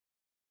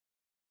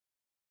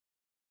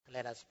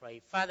Let us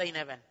pray. Father in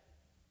heaven,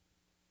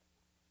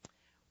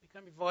 we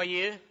come before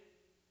you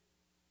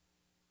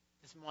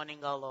this morning,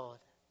 O Lord,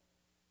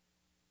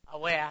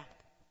 aware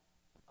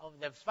of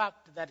the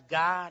fact that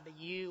God,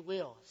 you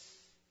wills,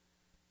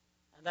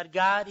 and that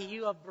God,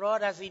 you have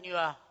brought us in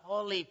your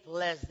holy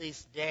place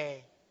this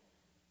day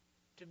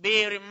to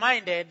be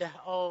reminded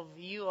of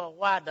your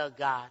word, O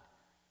God,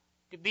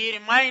 to be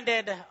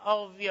reminded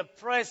of your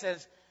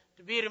presence,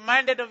 to be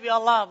reminded of your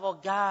love, O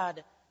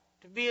God,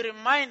 to be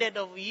reminded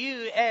of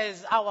you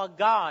as our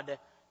God,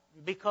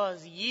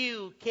 because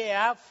you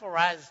care for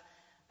us.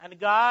 And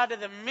God,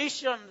 the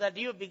mission that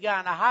you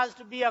began has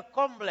to be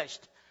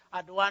accomplished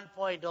at one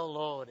point, O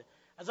Lord.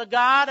 And so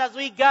God, as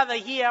we gather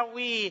here,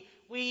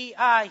 we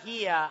are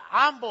here,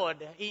 humbled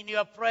in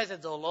your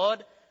presence, O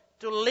Lord,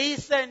 to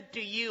listen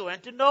to you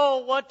and to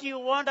know what you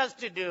want us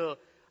to do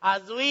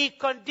as we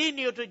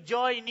continue to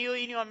join you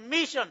in your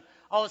mission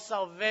of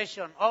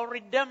salvation, of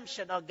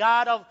redemption, O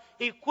God, of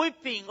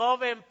equipping,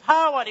 of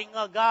empowering,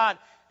 O God,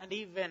 and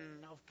even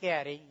of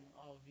caring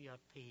of your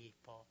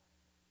people.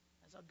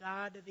 And so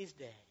God, this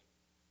day,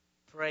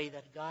 pray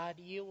that God,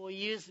 you will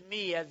use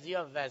me as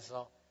your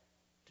vessel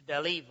to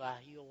deliver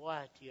your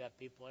word to your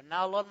people. And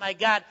now, Lord my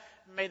God,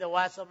 may the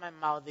words of my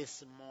mouth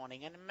this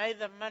morning and may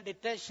the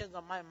meditations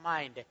of my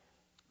mind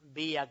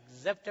be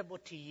acceptable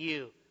to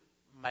you,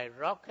 my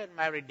rock and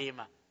my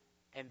redeemer.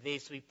 And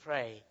this we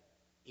pray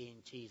in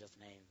Jesus'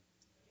 name.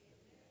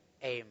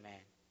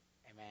 Amen.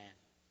 Amen.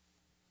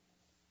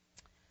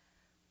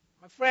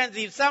 My friends,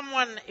 if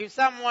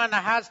someone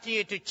asked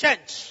you to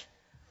change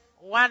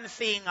one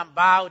thing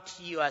about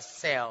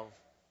yourself,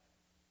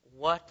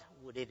 what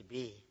would it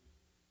be?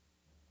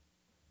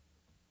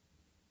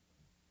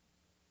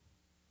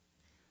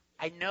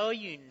 I know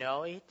you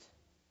know it,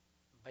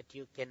 but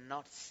you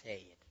cannot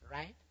say it,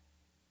 right?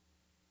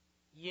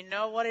 You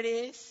know what it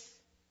is,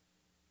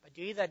 but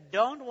you either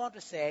don't want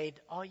to say it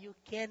or you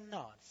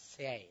cannot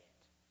say it.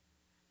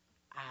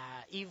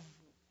 If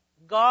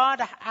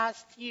God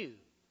asked you,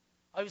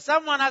 or if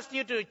someone asked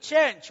you to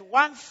change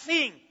one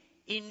thing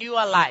in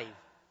your life,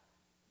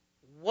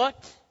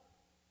 what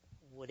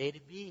would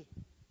it be?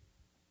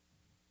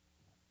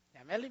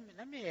 Now,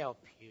 let me help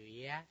you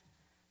here.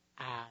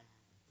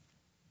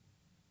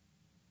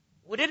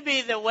 Would it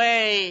be the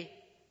way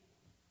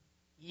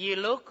you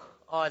look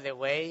or the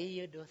way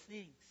you do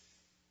things?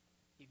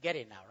 You get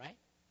it now, right?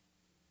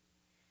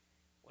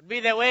 Would it be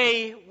the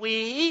way we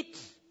eat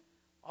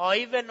or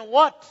even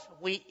what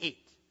we eat?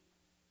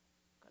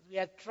 Because we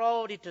are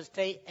told to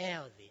stay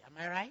healthy. Am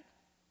I right?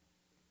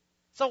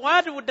 So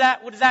what would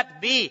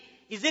that be?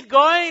 Is it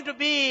going to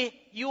be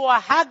your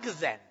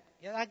accent?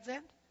 Your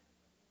accent?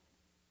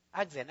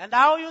 Accent. And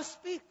how you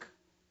speak.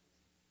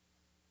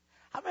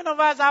 How many of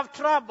us have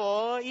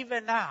trouble,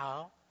 even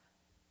now,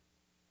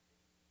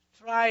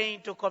 trying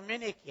to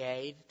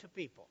communicate to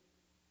people?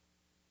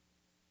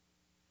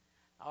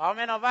 How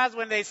many of us,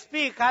 when they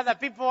speak, other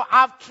people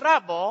have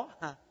trouble?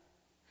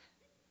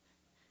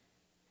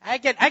 I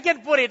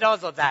can put it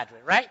also that way,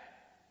 right?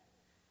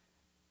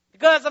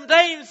 Because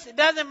sometimes it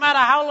doesn't matter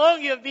how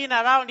long you've been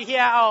around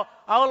here or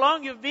how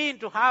long you've been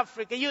to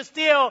Africa, you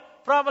still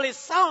probably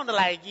sound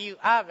like you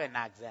have an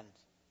accent.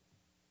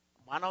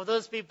 One of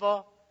those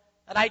people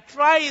that I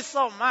try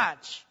so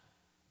much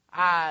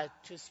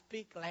to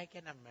speak like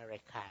an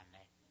American.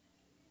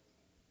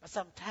 But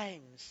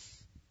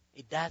sometimes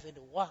it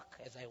doesn't work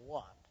as I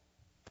want.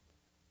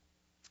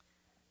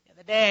 The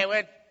other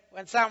day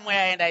when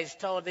somewhere and I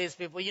told these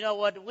people, you know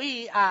what,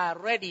 we are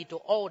ready to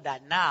order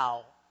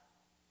now.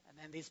 And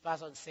then this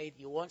person said,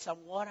 you want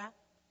some water?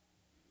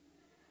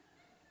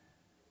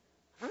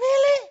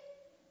 Really?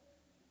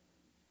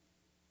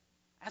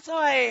 And so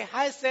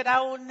I said, I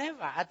will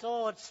never at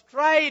all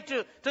try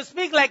to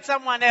speak like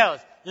someone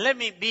else. Let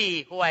me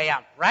be who I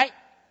am, right?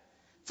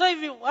 So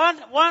if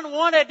one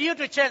wanted you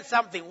to change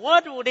something,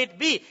 what would it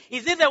be?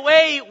 Is it the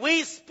way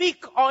we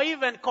speak or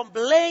even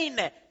complain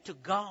to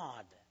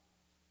God?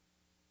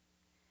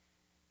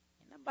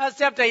 In Numbers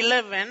chapter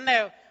 11,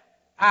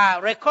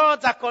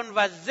 records a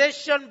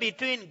conversation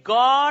between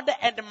God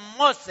and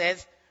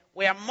Moses,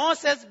 where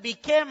Moses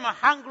became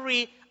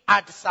hungry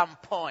at some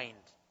point.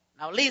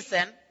 Now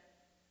listen.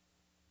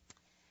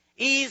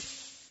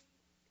 He's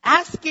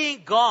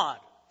asking God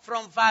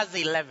from verse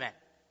 11,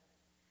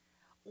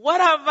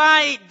 what have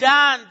I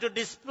done to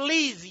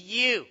displease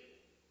you,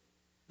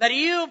 that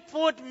you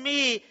put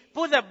the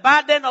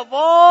burden of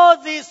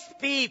all these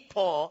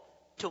people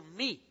to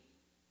me?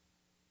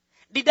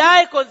 Did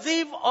I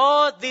conceive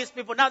all these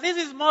people? Now this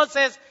is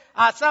Moses,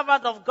 a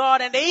servant of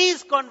God, and he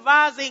is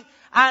conversing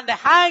and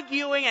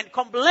arguing and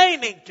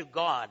complaining to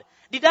God.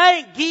 Did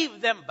I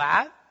give them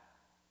birth?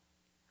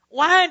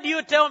 Why do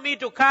you tell me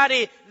to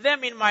carry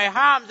them in my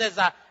arms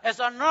as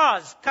a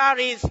nurse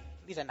carries,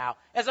 listen now,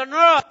 as a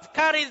nurse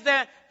carries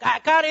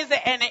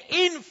an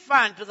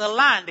infant to the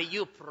land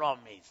you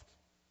promised?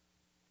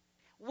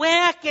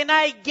 Where can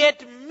I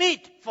get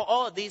meat for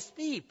all these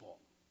people?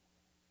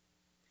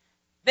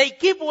 They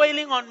keep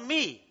wailing on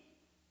me.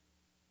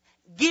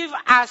 Give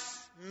us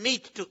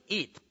meat to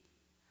eat.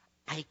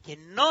 I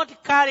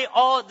cannot carry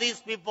all these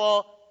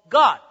people,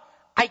 God.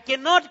 I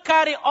cannot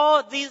carry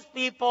all these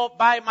people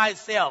by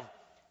myself.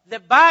 The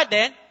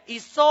burden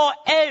is so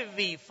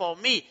heavy for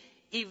me.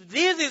 If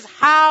this is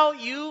how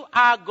you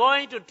are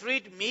going to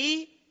treat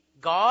me,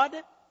 God,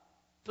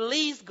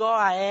 please go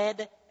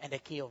ahead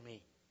and kill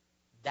me.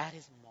 That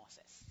is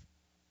Moses.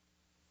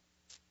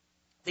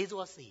 This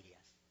was serious.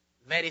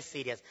 Very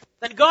serious.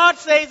 Then God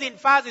says in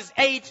verses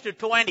 8 to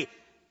 20,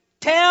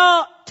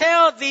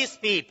 tell these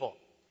people,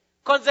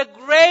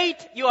 consecrate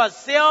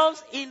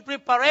yourselves in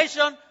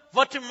preparation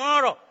for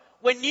tomorrow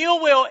when you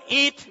will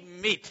eat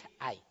meat.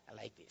 I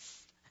like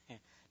this.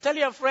 Tell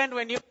your friend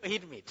when you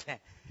eat meat.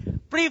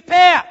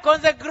 Prepare,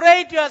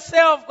 consecrate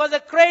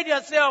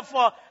yourself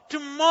for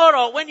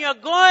tomorrow when you're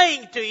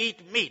going to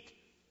eat meat.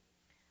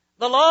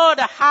 The Lord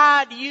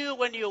heard you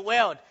when you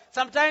wailed.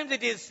 Sometimes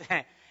it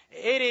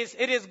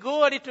is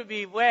good to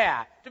be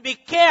aware, to be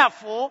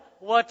careful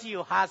what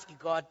you ask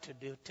God to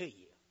do to you.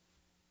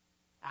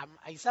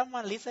 Is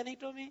someone listening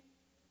to me?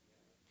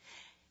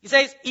 He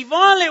says, if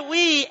only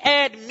we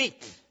had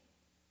meat,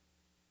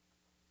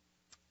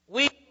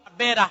 we are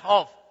better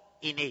off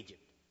in Egypt.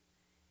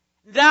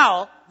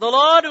 Now, the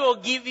Lord will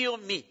give you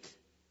meat,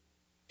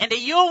 and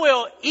you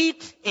will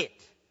eat it.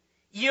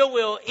 You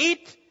will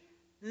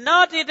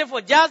not eat it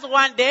for just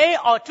 1 day,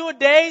 or 2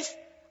 days,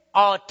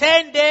 or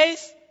 10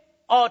 days,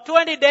 or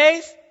 20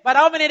 days, but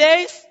how many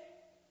days?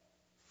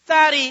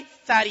 30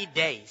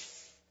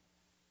 days.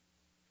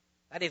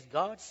 That is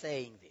God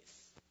saying this.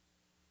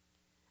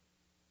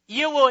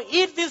 You will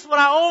eat this for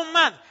a whole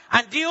month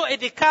until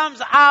it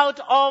comes out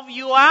of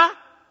your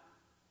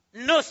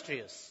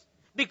nostrils.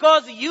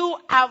 Because you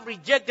have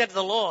rejected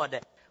the Lord,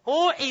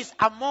 who is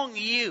among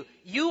you.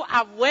 You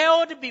have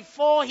wailed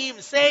before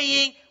him,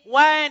 saying,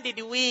 when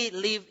did we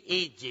leave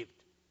Egypt?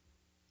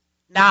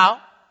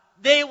 Now,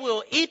 they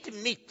will eat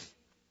meat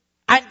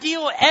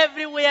until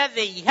everywhere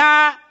they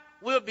are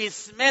will be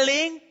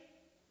smelling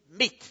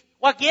meat.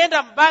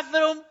 Wakienda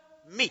bathroom,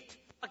 meat.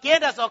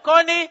 Wakienda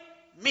sokoni,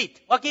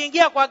 meat.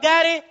 Wakiingia kwa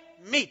gari,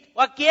 meat.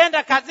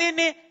 Wakienda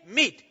kazini,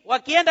 meat.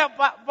 Wakienda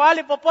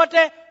pahali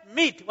popote,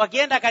 meat.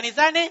 Wakienda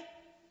kanisani,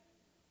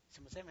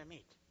 simuseme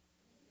meat.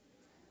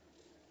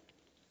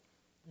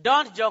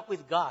 Don't joke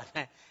with God.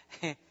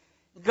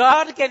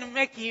 God can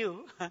make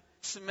you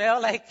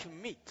smell like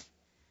meat.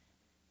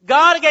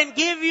 God can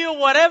give you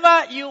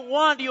whatever you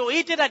want. You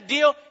eat it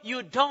until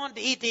you don't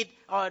eat it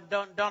or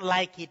don't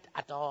like it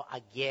at all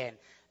again.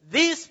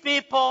 These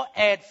people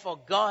had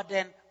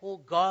forgotten who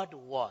God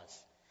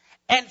was.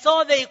 And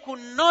so they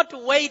could not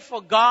wait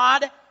for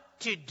God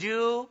to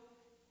do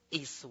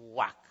his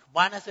work.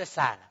 Bwana asifiwe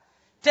sana.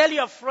 Tell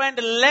your friend,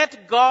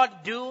 let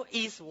God do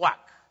his work.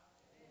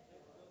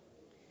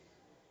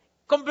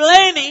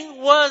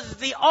 Complaining was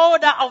the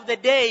order of the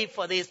day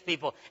for these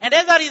people. And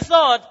as a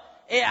result,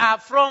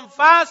 from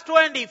verse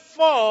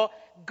 24,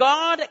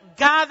 God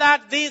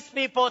gathered these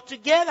people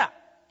together.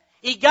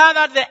 He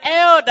gathered the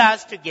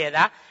elders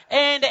together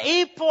and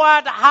he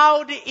poured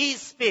out his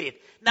spirit.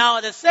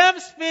 Now the same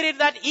spirit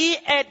that he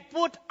had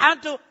put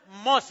unto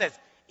Moses,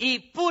 he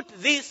put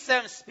this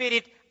same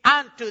spirit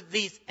unto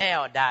these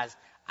elders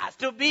as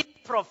to be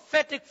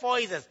prophetic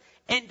voices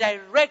and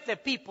direct the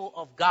people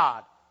of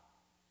God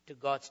to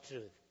God's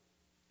truth.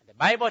 And the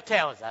Bible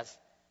tells us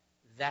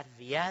that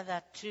the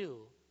other two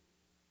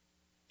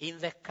in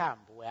the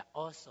camp were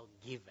also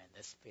given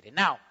the spirit.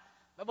 Now,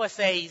 the Bible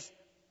says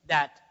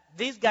that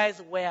these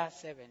guys were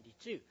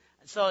 72.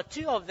 So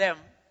 2 of them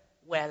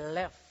were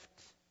left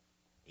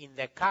in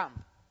the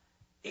camp.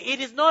 It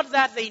is not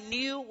that they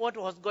knew what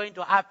was going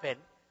to happen,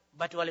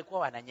 but walikuwa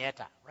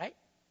wananyeta, right?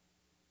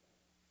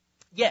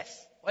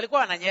 Yes,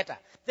 walikuwa wananyeta.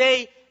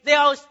 There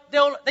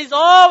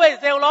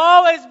will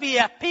always be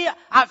a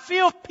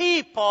few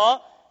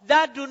people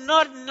that do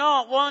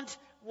not want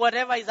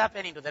whatever is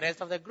happening to the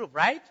rest of the group,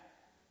 right?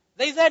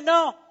 They said,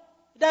 no,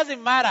 it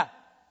doesn't matter.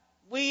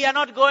 We are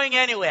not going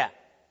anywhere.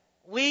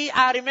 We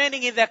are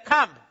remaining in the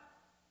camp.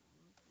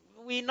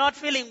 We're not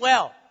feeling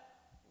well.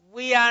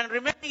 We are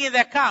remaining in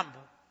the camp.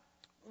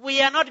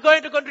 We are not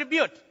going to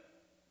contribute.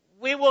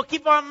 We will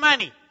keep our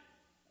money.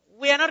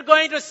 We are not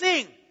going to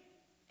sing.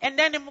 And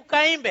then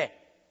mukaimbe.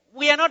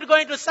 We are not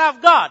going to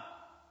serve God.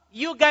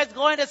 You guys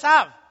going to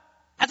serve.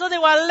 And so they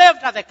were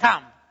left at the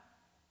camp.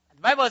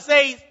 The Bible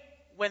says,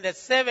 when the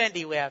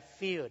 70 were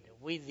filled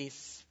with this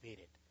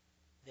spirit,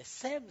 the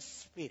same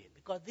spirit,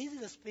 because this is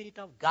the spirit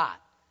of God,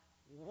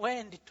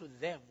 went to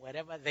them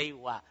wherever they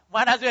were.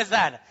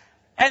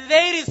 And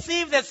they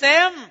received the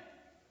same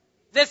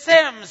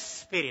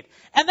spirit.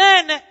 And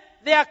then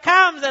there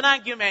comes an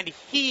argument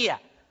here.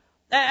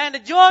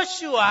 And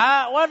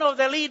Joshua, one of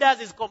the leaders,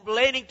 is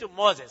complaining to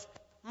Moses.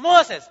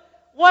 Moses,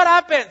 what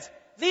happens?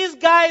 These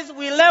guys,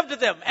 we left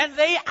them, and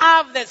they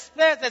have the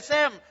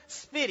same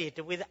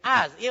spirit with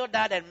us,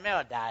 Eldad and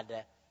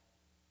Meldad.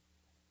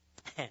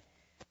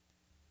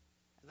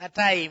 That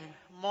time,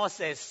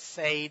 Moses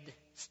said,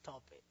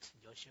 stop it,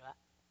 Joshua.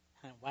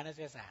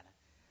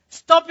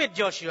 Stop it,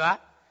 Joshua.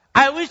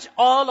 I wish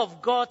all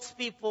of God's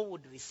people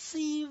would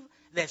receive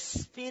the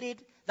Spirit,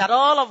 that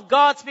all of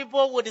God's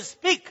people would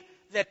speak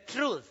the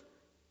truth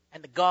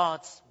and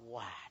God's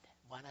word.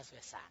 Bwana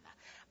asifiwe sana.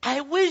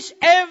 I wish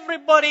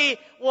everybody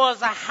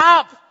was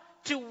up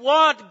to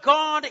what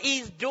God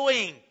is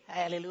doing.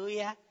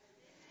 Hallelujah.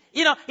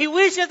 He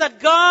wishes that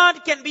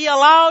God can be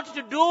allowed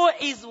to do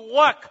His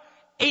work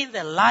in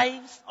the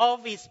lives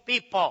of His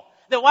people.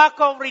 The work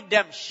of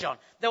redemption,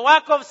 the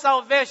work of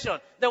salvation,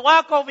 the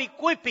work of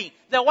equipping,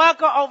 the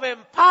work of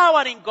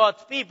empowering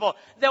God's people,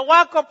 the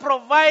work of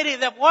providing,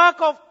 the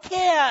work of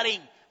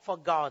caring for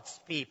God's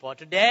people.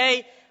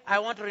 Today, I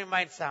want to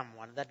remind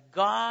someone that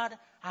God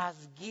has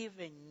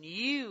given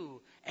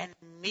you and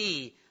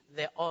me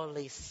the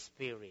Holy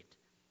Spirit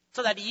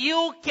so that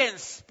you can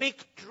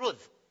speak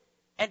truth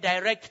and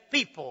direct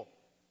people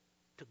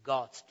to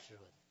God's truth.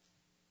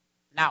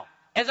 Now,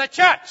 as a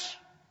church,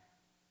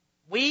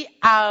 we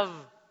have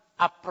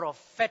a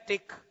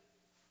prophetic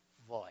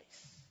voice.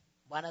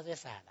 Bwana asifiwe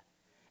sana.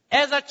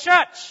 As a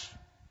church,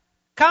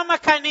 kama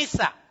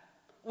kanisa,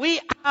 we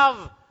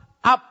have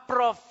a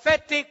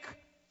prophetic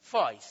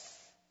voice.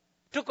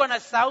 Tuko na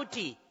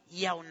sauti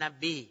ya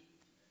unabii.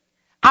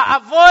 A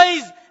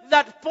voice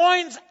that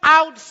points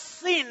out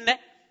sin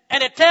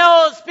and it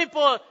tells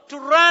people to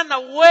run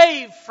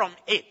away from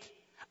it.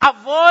 A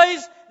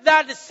voice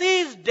that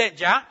sees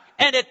danger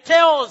and it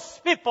tells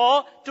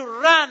people to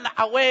run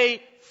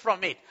away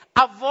from it.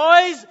 A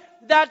voice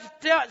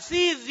that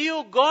sees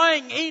you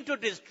going into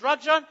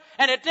destruction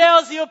and it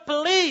tells you,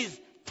 please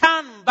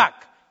turn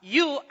back.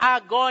 You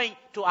are going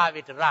to have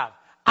it rough.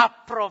 A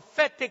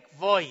prophetic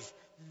voice.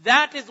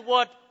 That is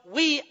what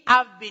we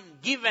have been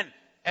given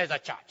as a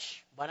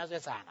church. Bwana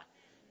asifiwe sana.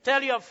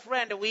 Tell your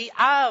friend, we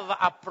have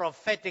a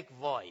prophetic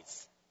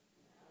voice.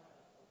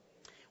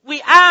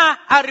 We are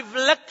a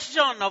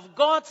reflection of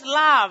God's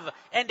love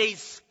and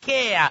His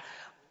care.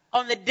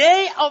 On the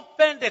day of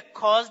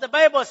Pentecost, the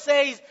Bible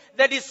says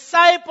the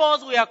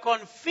disciples were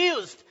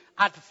confused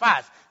at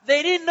first.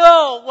 They didn't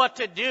know what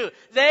to do.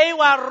 They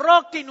were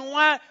locked in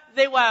one,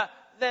 they were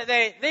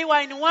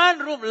in one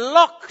room,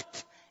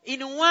 locked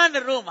in one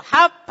room,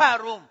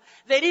 upper room.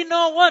 They didn't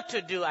know what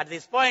to do at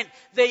this point.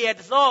 They had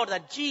thought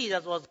that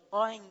Jesus was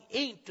going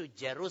into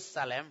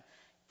Jerusalem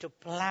to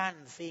plan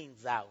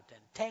things out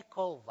and take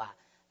over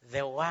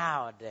the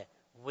world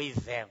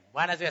with them.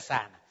 Bwana asifiwe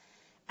sana.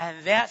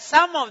 And there,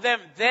 some of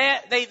them,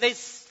 they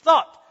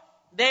thought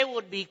they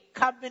would be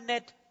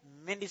cabinet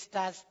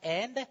ministers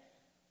and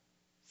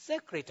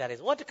secretaries.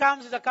 What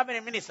comes with a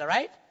cabinet minister,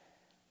 right?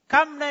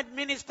 Cabinet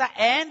minister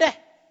and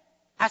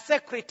a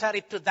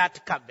secretary to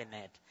that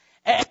cabinet.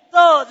 And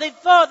so they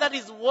thought that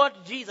is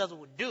what Jesus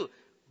would do.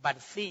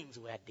 But things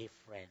were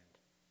different.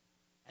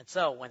 And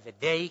so when the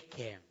day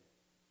came,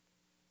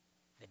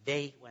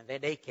 they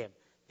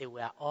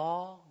were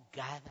all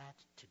gathered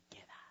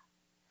together.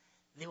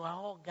 They were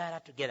all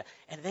gathered together.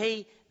 And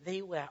they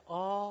were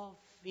all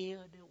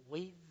filled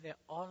with the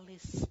Holy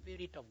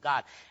Spirit of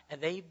God. And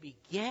they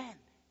began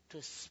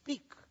to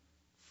speak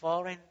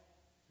foreign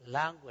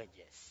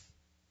languages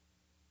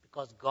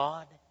because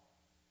God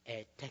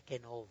had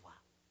taken over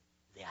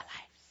their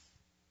lives.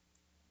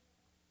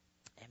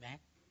 Amen.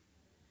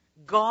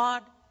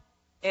 God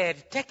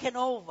had taken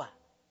over,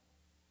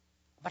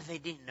 but they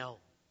didn't know.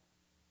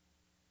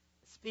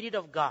 The Spirit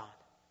of God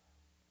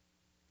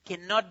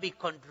cannot be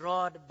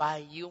controlled by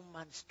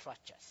human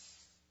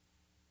structures.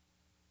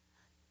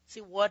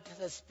 See what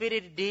the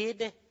Spirit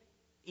did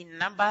in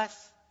Numbers?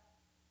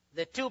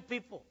 The two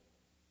people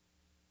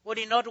who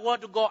did not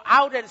want to go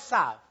out and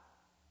serve,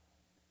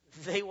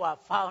 they were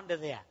found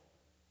there.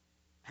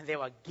 And they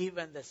were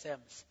given the same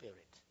Spirit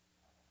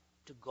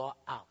to go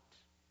out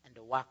and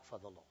work for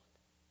the Lord.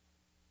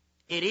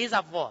 It is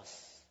a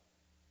voice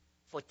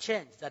for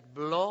change that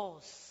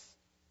blows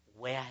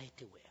where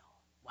it will.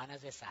 Bwana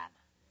asifiwe sana.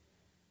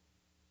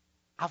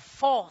 A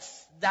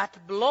force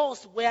that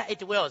blows where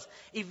it wills.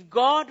 If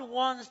God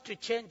wants to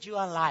change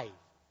your life,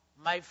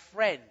 my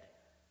friend,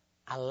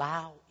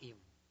 allow Him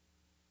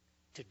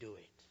to do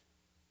it.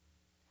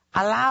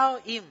 Allow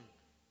Him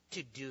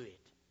to do it.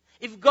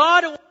 If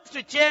God wants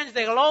to change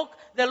the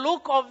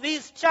look of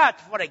this church,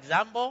 for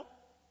example,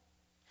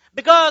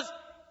 because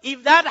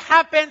if that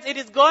happens, it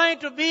is going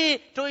to be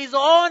to His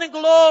own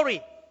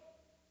glory,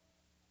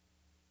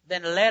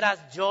 then let us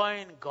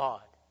join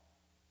God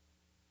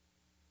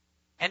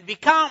and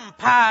become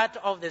part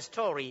of the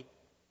story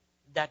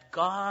that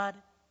God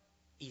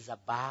is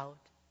about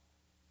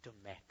to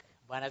make.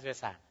 Bwana asifiwe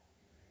sana.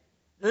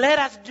 Let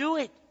us do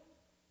it.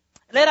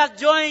 Let us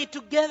join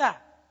together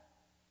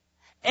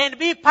and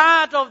be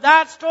part of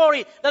that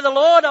story that the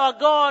Lord our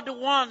God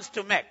wants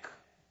to make.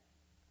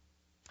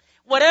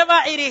 Whatever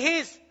it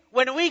is,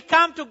 when we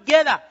come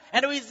together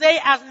and we say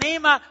as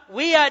Nehemiah,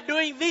 we are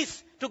doing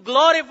this to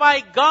glorify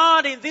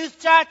God in this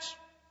church,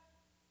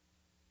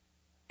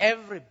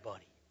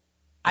 everybody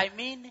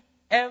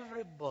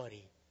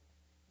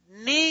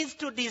needs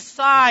to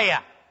desire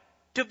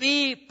to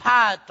be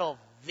part of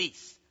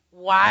this.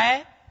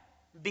 Why?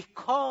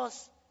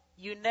 Because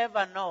you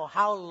never know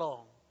how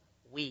long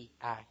we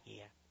are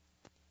here.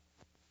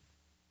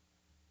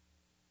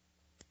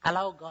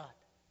 Allow God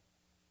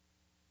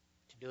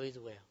to do His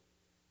will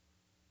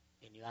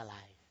in your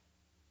life.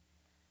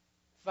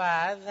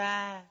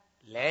 Father,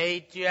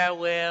 let your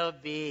will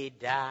be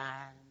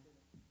done.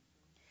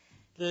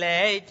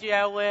 Let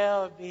your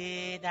will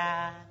be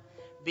done,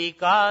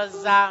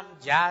 because I'm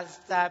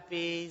just a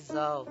piece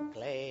of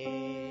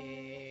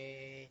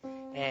clay,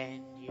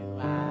 and you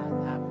are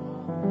the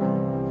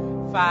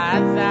potter.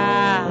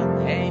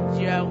 Father,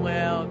 let your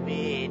will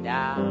be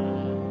done.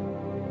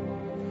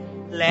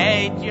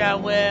 Let your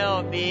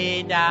will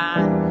be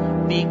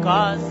done,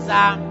 because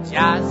I'm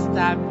just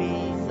a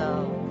piece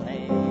of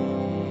clay.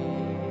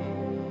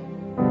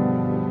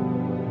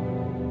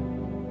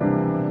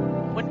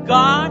 When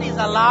God is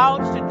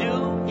allowed to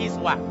do His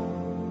work,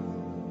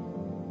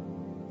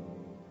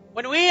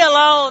 when we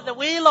allow the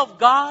will of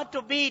God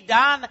to be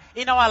done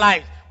in our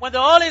lives, when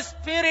the Holy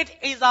Spirit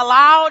is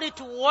allowed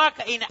to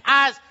work in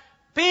us,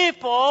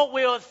 people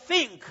will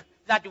think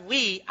that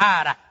we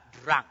are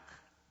drunk.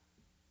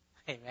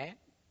 Amen.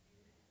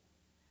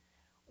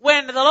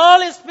 When the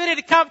Holy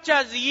Spirit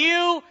captures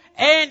you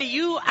and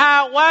you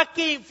are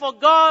working for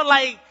God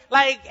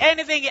like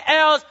anything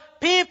else,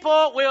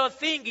 people will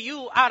think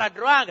you are a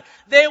drunk.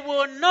 They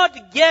will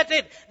not get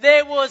it.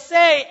 They will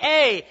say,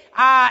 hey,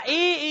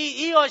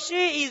 he or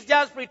she is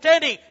just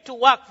pretending to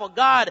work for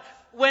God.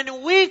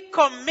 When we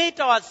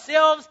commit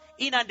ourselves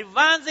in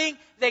advancing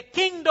the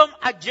kingdom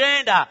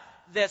agenda,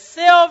 the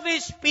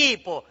selfish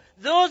people,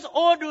 those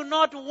who do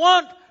not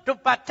want to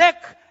partake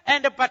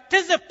and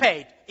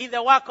participate in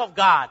the work of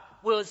God,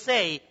 will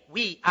say,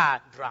 we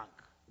are drunk.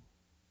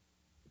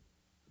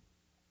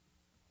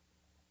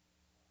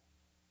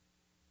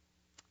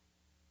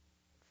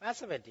 Verse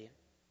 17.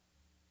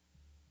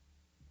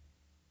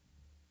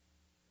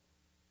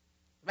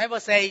 The Bible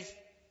says,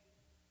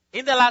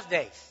 in the last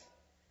days,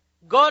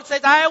 God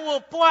says, I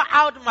will pour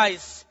out my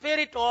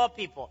spirit to all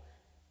people.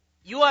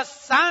 Your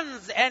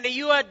sons and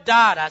your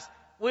daughters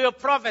will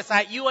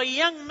prophesy. Your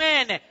young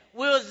men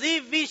will see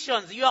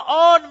visions. Your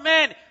old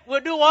men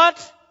will do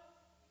what?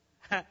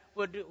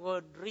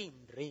 will dream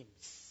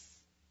dreams.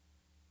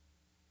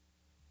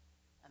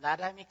 And that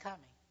time is coming.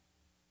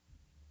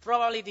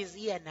 Probably it is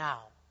here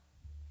now.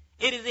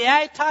 It is the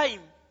high time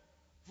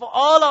for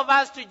all of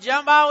us to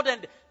jump out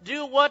and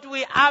do what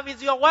we have.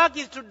 Is your work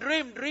is to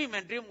dream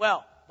and dream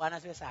well.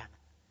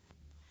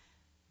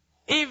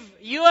 If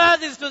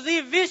yours is to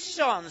see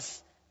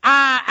visions,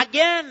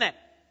 again,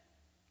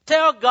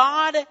 tell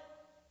God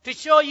to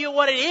show you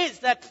what it is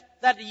that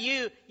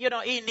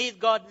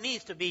God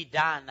needs to be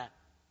done.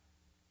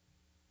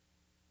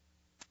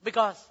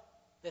 Because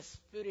the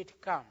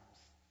Spirit comes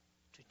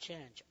to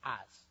change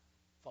us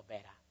for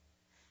better.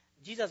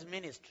 Jesus'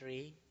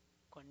 ministry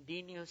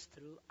continues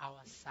through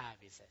our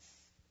services.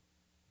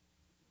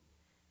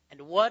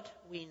 And what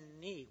we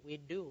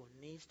do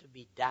needs to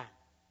be done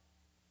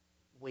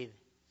with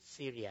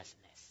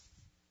seriousness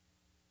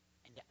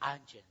and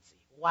urgency.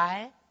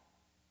 Why?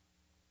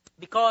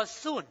 Because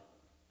soon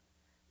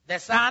the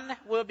sun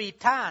will be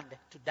turned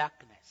to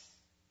darkness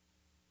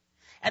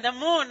and the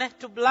moon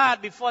to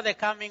blood before the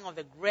coming of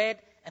the great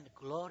and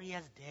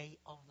glorious day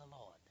of the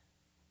Lord.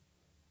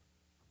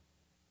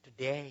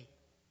 Today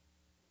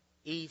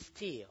is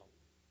still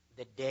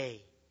the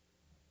day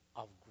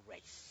of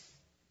grace.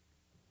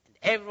 And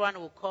everyone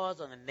who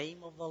calls on the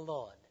name of the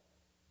Lord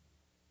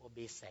will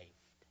be saved.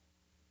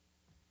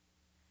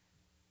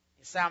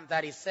 In Psalm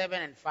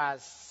 37 and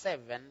verse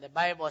 7, the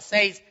Bible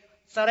says,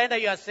 surrender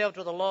yourself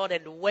to the Lord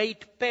and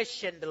wait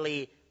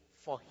patiently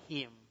for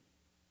Him.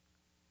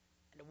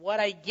 And what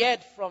I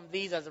get from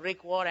this, as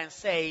Rick Warren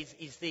says,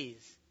 is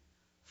this.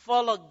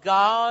 Follow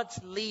God's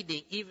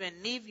leading even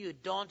if you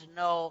don't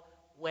know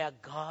where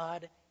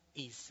God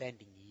is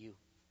sending you.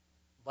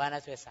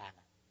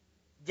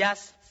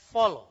 Just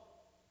follow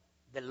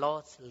the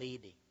Lord's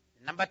leading.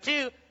 Number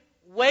 2,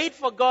 wait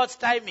for God's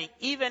timing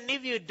even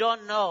if you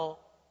don't know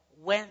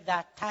when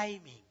that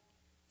timing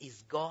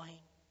is going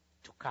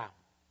to come.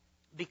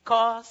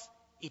 Because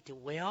it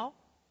will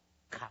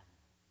come.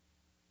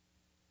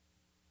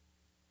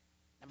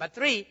 Number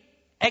 3,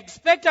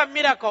 expect a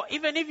miracle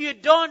even if you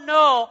don't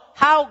know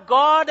how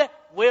God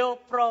will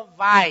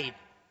provide.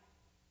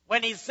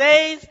 When He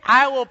says,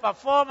 I will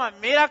perform a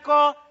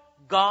miracle,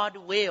 God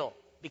will,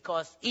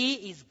 because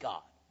He is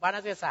God.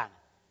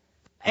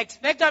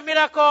 Expect a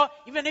miracle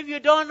even if you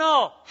don't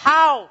know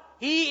how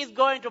He is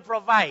going to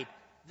provide.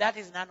 That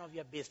is none of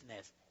your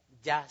business.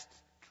 Just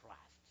trust.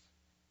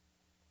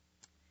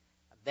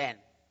 Then,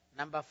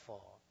 number 4,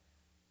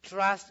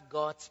 trust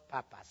God's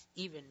purpose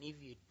even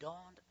if you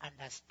don't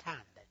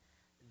understand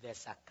the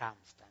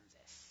circumstances.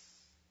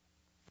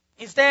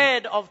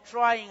 Instead of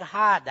trying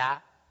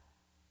harder,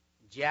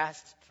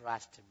 just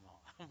trust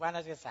more.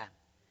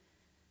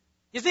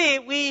 You see,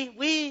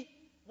 we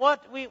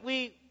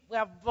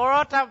are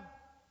brought up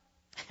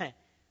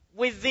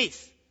with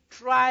this.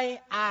 Try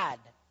hard.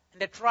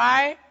 And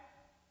try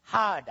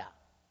harder.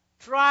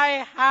 Try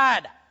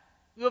harder.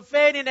 You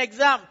failed in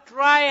exam.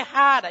 Try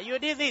harder. You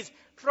did this.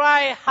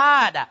 Try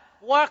harder.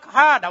 Work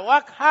harder.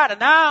 Work harder.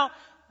 Now,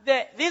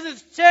 this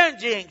is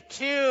changing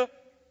to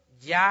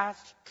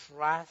just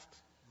trust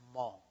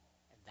more.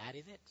 And that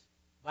is it.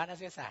 Bwana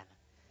asifiwe sana.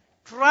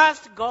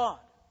 Trust God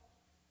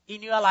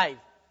in your life.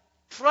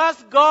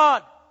 Trust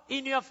God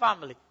in your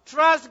family.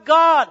 Trust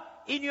God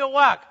in your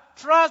work.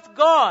 Trust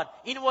God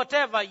in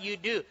whatever you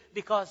do,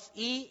 because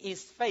He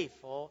is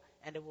faithful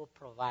and will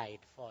provide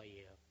for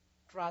you.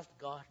 Trust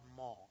God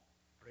more.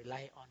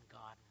 Rely on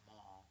God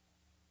more.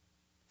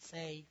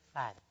 Say,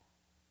 Father,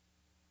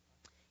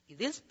 if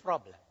this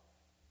problem,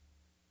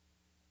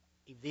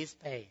 if this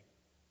pain,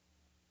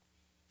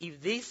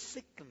 if this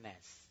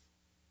sickness,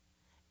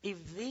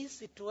 if this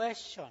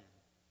situation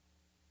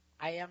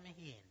I am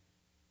in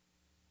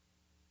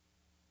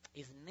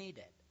is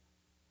needed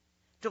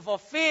to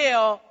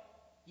fulfill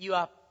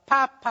your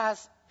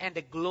purpose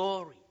and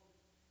glory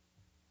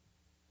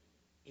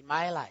in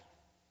my life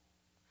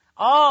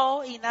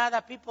or in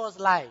other people's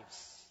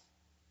lives,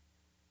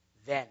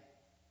 then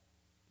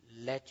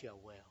let your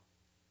will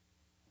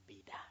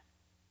be done.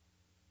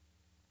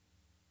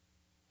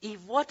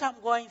 If what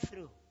I'm going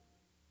through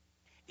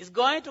is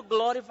going to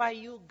glorify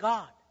you,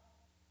 God,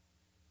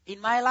 in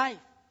my life,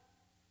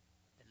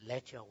 then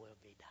let your will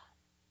be done.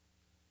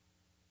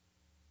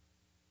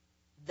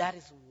 That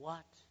is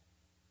what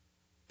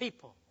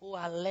people who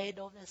are led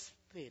of the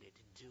Spirit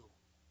do.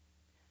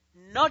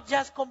 Not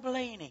just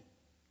complaining,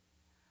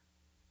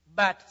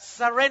 but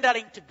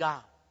surrendering to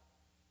God.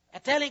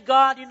 And telling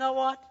God, you know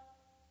what?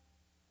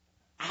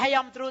 I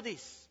am through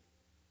this.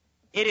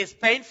 It is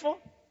painful.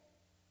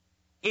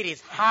 It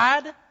is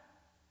hard.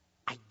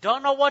 I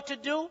don't know what to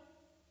do.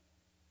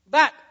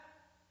 But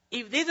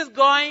if this is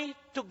going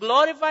to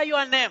glorify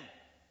your name,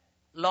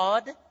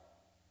 Lord,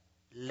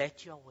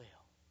 let your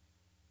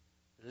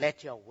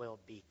will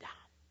be done.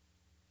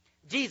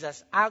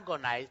 Jesus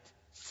agonized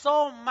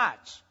so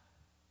much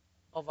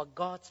over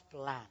God's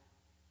plan.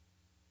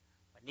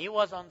 When He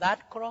was on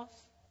that cross,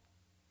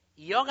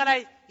 He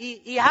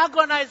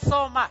agonized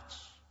so much.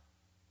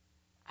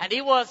 And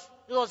he was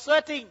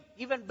sweating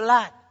even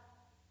blood.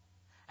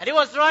 And He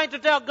was trying to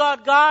tell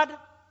God, God,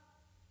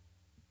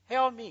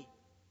 help me.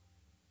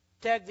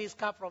 Take this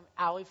cup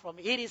away from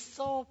me. It is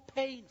so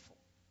painful.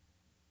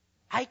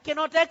 I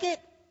cannot take it.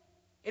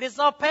 It is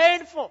so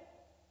painful.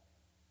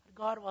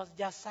 God was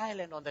just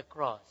silent on the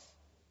cross.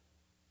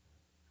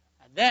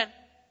 And then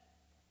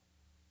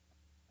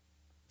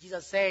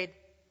Jesus said,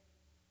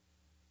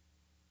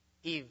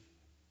 if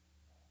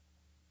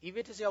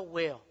it is your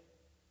will,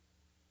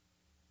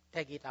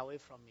 take it away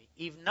from me.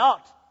 If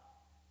not,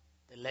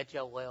 then let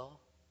your will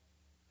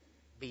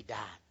be done.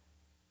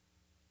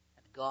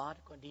 And God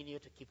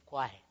continued to keep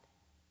quiet.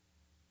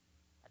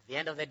 At the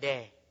end of the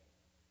day,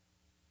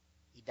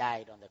 He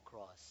died on the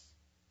cross.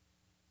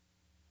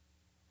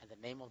 And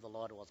the name of the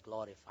Lord was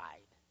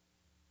glorified.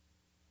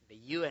 That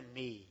you and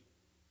me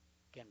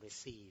can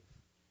receive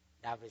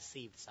and have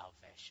received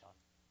salvation.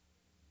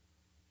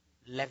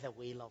 Let the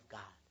will of God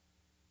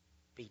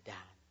be done.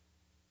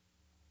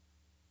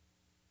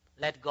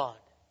 Let God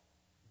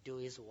do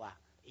His work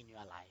in your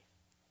life.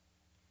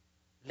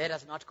 Let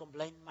us not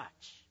complain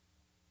much.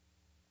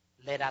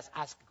 Let us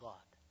ask God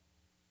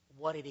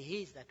what it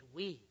is that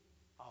we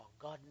or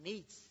God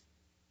needs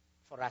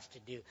for us to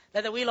do.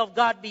 Let the will of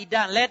God be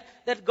done.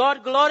 Let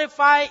God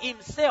glorify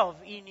Himself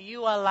in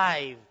your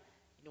life,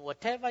 in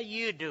whatever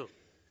you do,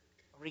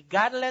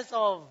 regardless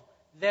of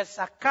the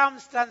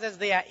circumstances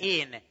they are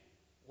in.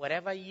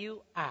 Wherever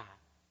you are,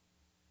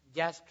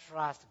 just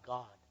trust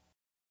God.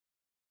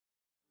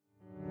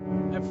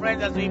 My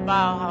friends, as we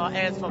bow our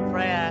heads for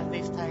prayer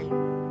this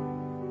time,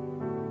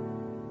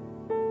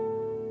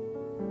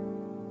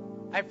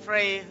 I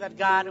pray that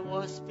God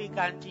will speak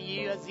unto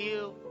you as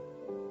you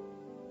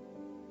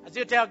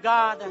tell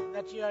God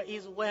that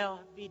His will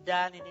be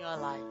done in your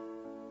life.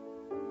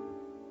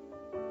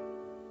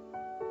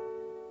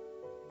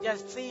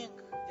 Just sing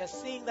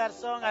that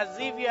song as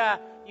if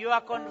you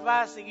are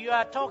conversing, you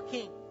are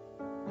talking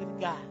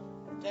with God,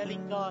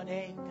 telling God,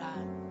 hey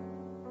God,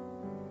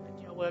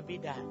 that your will be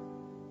done.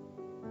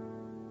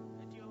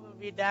 That your will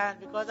be done,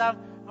 because I'm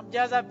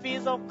just a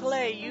piece of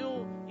clay.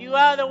 You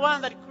are the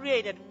one that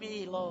created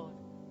me, Lord.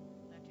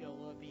 Let your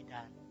will be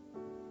done.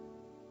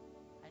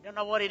 I don't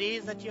know what it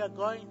is that you are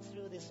going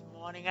through this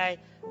morning. I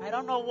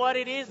don't know what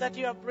it is that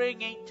you are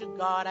bringing to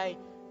God. I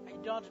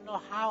don't know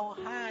how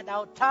hard,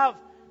 how tough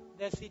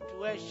the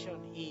situation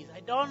is. I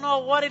don't know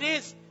what it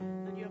is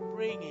that you're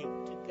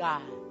bringing to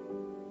God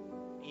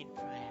in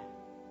prayer.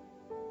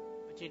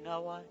 But you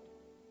know what?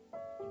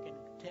 You can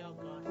tell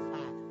God,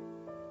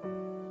 Father,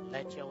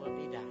 let your will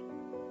be done.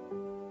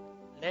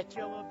 Let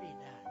your will be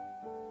done.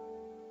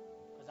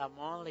 Because I'm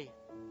only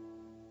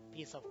a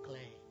piece of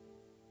clay.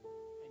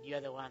 And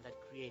you're the one that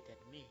created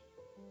me.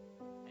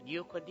 And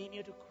you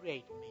continue to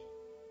create me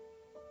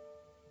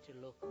to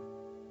look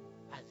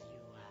as you are.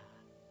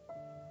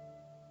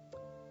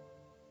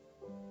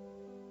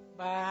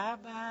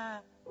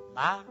 Baba,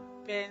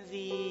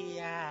 mapenzi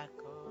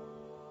yako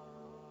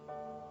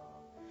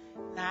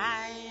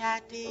na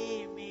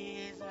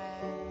yatimizwe,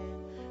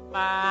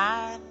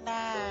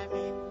 maana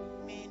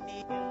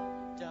mimi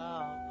ndio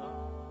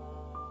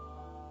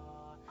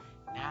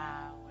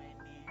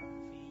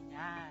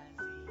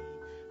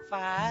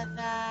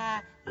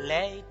Father,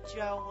 let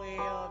your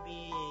will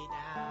be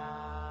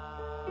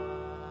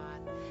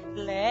done.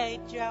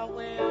 Let your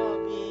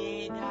will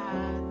be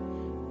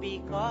done,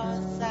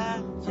 because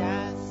I'm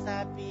just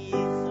a piece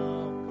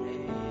of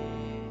clay.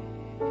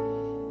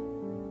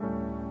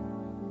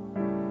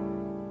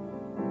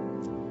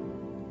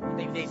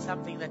 And if there's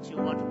something that you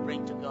want to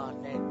bring to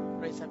God, then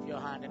raise up your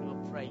hand and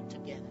we'll pray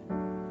together.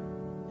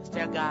 Just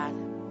tell God,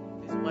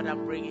 this is what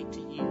I'm bringing to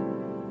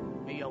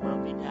you. May your will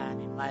be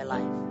done in my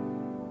life.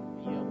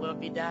 May your will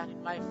be done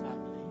in my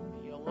family.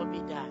 May your will be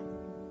done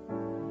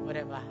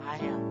wherever I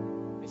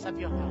am. Raise up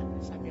your hand.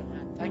 Raise up your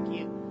hand. Thank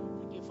you.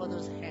 Thank you for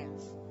those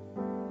hands.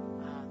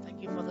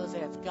 Thank you for those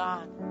hands.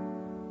 God,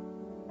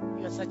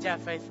 you are such a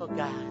faithful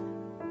God.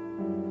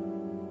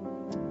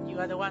 You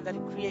are the one that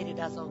created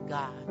us, oh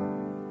God.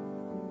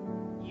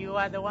 You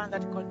are the one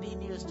that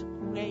continues to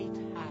create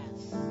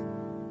us.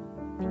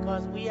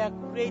 Because we are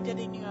created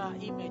in your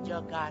image,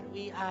 oh God.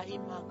 We are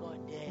imago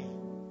Dei.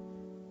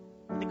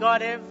 And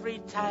God, every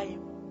time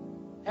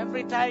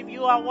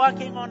you are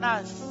working on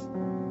us,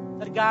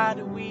 that God,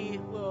 we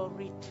will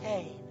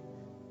retain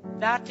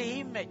that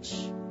image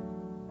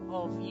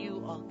of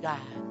you, oh God.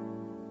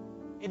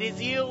 It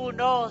is you who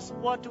knows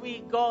what we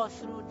go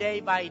through day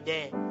by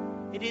day.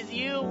 It is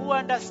you who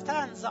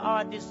understands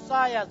our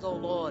desires, oh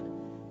Lord.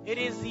 It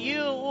is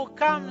you who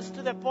comes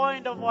to the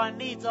point of our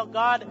needs, oh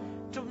God,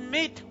 to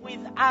meet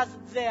with us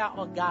there,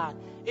 oh God.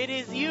 It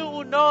is you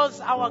who knows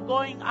our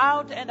going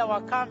out and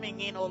our coming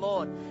in, oh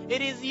Lord.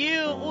 It is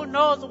you who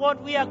knows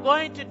what we are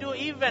going to do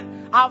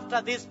even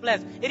after this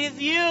place. It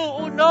is you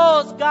who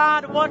knows,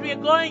 God, what we are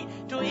going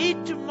to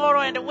eat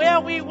tomorrow and where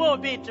we will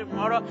be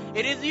tomorrow.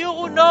 It is you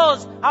who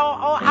knows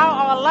how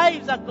our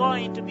lives are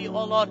going to be,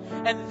 oh Lord.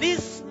 And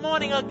this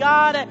morning, oh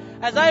God,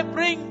 as I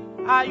bring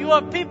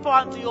your people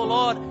unto you,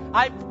 Lord,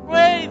 I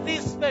pray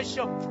this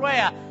special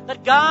prayer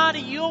that God,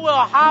 you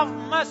will have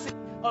mercy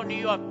on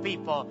your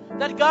people.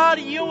 That God,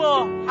 you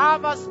will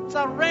have us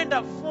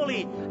surrender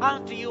fully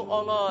unto you,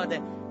 O Lord.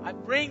 I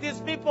bring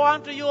these people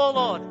unto you, O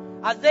Lord,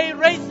 as they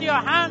raise your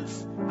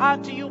hands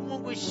unto you,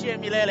 Mungu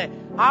Shemilele.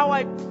 How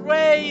I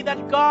pray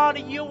that God,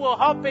 you will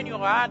open your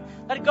heart,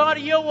 that God,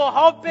 you will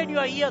open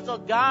your ears, O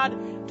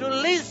God, to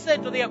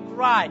listen to their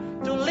cry,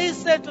 to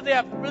listen to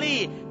their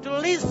plea, to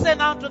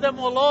listen unto them,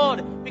 O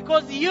Lord,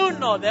 because you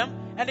know them.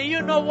 And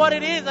you know what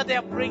it is that they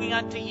are bringing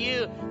unto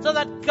you, so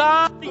that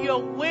God, your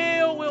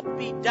will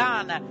be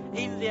done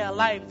in their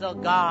lives, oh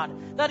God.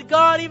 That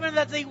God, even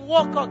as they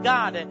walk, oh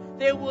God,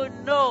 they will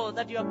know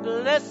that your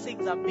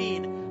blessings have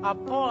been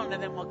upon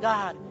them, oh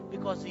God,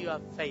 because you are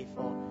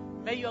faithful.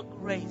 May your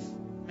grace,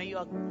 may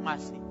your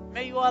mercy,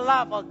 may your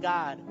love, oh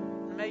God,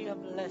 and may your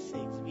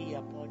blessings be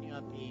upon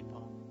your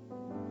people.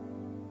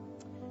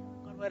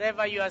 God,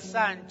 wherever your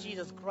Son,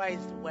 Jesus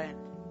Christ, went,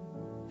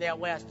 there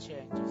were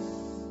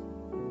changes.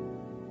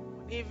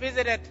 He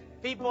visited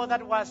people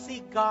that were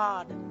sick,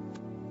 God,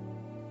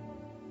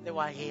 they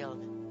were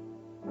healed.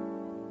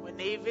 When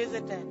he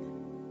visited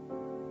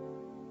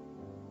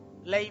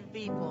lame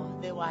people,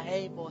 they were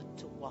able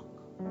to walk.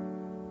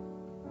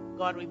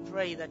 God, we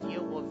pray that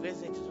you will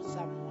visit to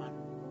someone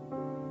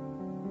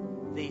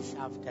this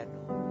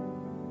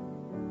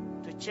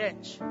afternoon to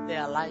change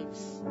their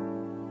lives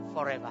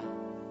forever,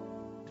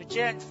 to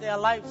change their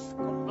lives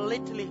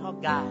completely, oh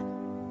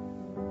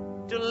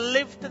God, to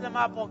lift them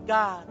up, oh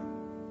God,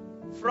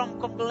 from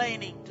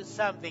complaining to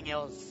something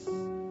else.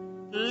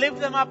 Lift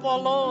them up, oh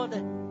Lord,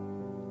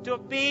 to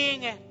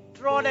being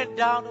trodden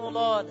down, oh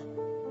Lord,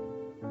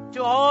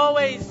 to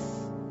always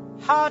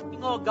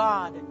hurting, oh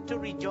God, to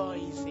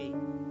rejoicing.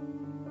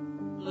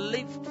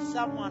 Lift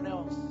someone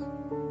else,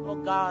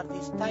 oh God,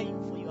 this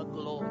time for your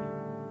glory.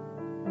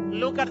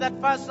 Look at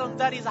that person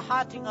that is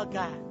hurting, oh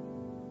God.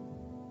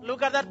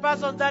 Look at that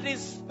person that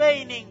is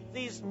paining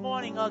this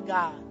morning, oh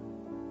God.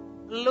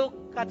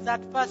 Look at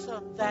that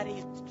person that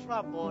is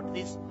troubled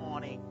this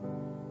morning.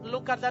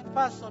 Look at that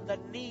person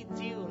that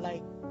needs you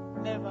like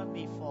never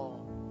before.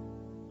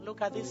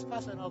 Look at this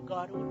person, oh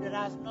God, who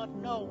does not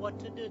know what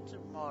to do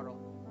tomorrow.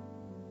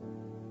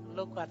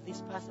 Look at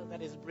this person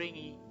that is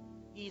bringing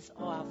his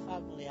or her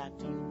family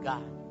unto you,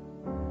 God.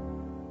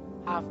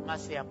 Have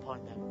mercy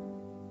upon them.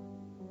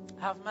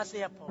 Have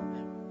mercy upon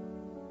them.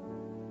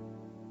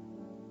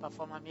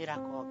 Perform a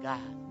miracle, oh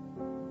God,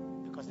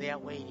 because they are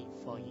waiting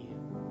for you.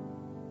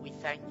 We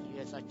thank you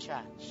as a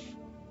church,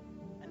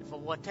 and for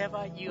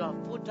whatever you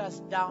have put us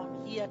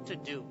down here to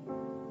do,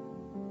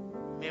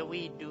 may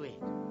we do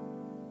it.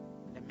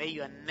 And may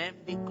your name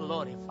be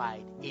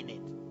glorified in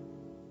it,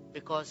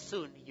 because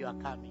soon you are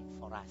coming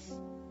for us.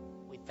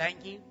 We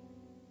thank you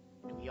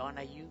and we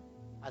honor you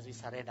as we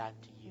surrender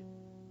unto you.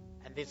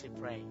 And this we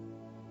pray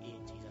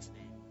in Jesus'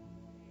 name.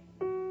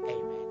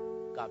 Amen.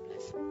 God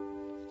bless you.